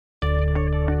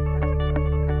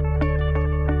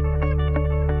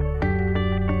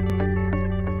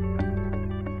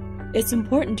It's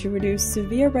important to reduce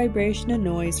severe vibration and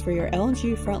noise for your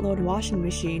LG Front Load washing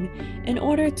machine in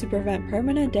order to prevent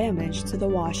permanent damage to the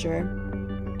washer.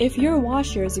 If your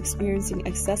washer is experiencing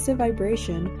excessive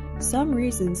vibration, some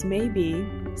reasons may be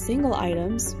single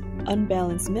items,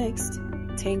 unbalanced mixed,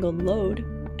 tangled load,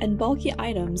 and bulky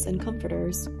items and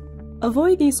comforters.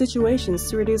 Avoid these situations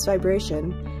to reduce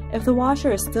vibration. If the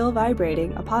washer is still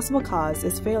vibrating, a possible cause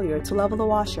is failure to level the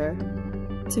washer.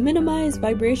 To minimize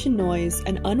vibration noise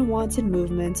and unwanted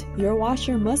movement, your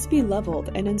washer must be leveled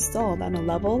and installed on a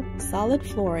level, solid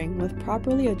flooring with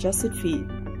properly adjusted feet.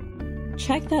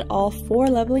 Check that all 4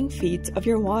 leveling feet of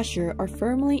your washer are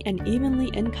firmly and evenly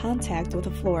in contact with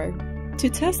the floor. To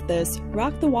test this,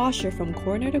 rock the washer from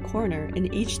corner to corner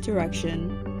in each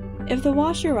direction. If the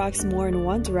washer rocks more in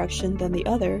one direction than the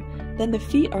other, then the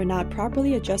feet are not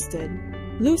properly adjusted.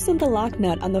 Loosen the lock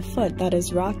nut on the foot that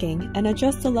is rocking and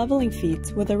adjust the leveling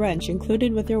feet with a wrench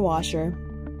included with your washer.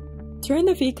 Turn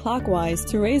the feet clockwise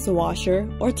to raise the washer,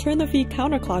 or turn the feet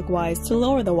counterclockwise to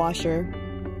lower the washer.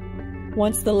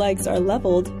 Once the legs are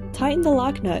leveled, tighten the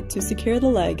lock nut to secure the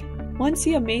leg. Once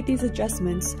you have made these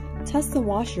adjustments, test the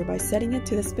washer by setting it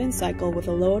to the spin cycle with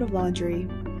a load of laundry.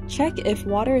 Check if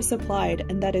water is supplied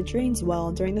and that it drains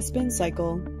well during the spin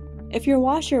cycle. If your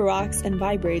washer rocks and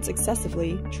vibrates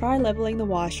excessively, try leveling the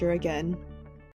washer again.